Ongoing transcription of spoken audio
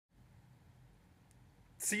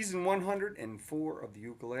Season 104 of the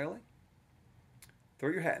ukulele.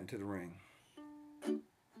 Throw your hat into the ring.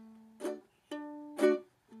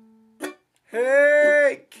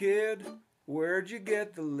 Hey kid, where'd you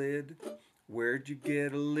get the lid? Where'd you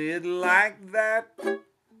get a lid like that?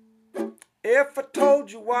 If I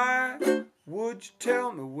told you why, would you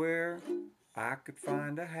tell me where I could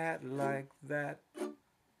find a hat like that?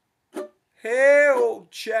 Hey old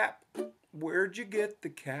chap, where'd you get the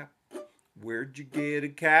cap? Where'd you get a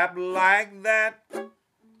cap like that?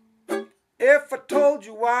 If I told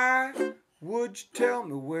you why, would you tell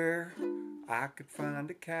me where I could find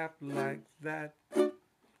a cap like that?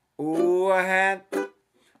 Oh, a hat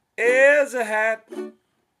is a hat.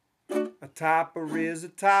 A topper is a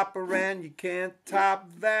topper, and you can't top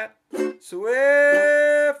that. So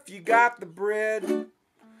if you got the bread,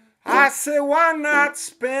 I say why not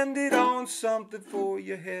spend it on something for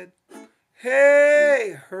your head?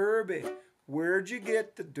 Hey Herbie, where'd you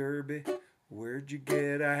get the derby? Where'd you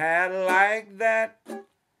get a hat like that?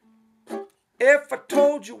 If I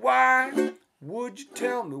told you why, would you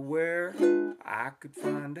tell me where I could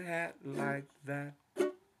find a hat like that?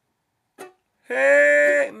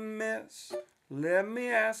 Hey miss, let me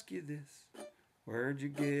ask you this. Where'd you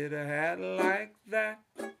get a hat like that?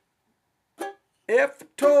 If I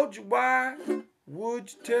told you why,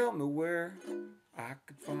 would you tell me where I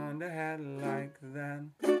could find a hat like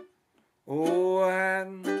that? Oh, a hat,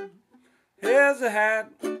 here's a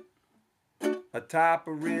hat. A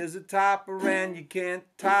topper is a topper, and you can't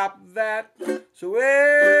top that. So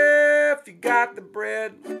if you got the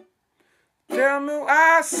bread, tell me,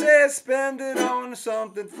 I say spend it on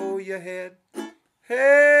something for your head.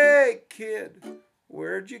 Hey kid,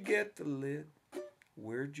 where'd you get the lid?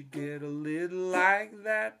 Where'd you get a lid like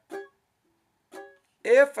that?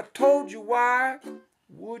 If I told you why,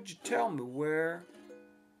 would you tell me where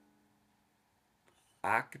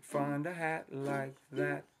I could find a hat like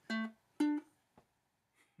that?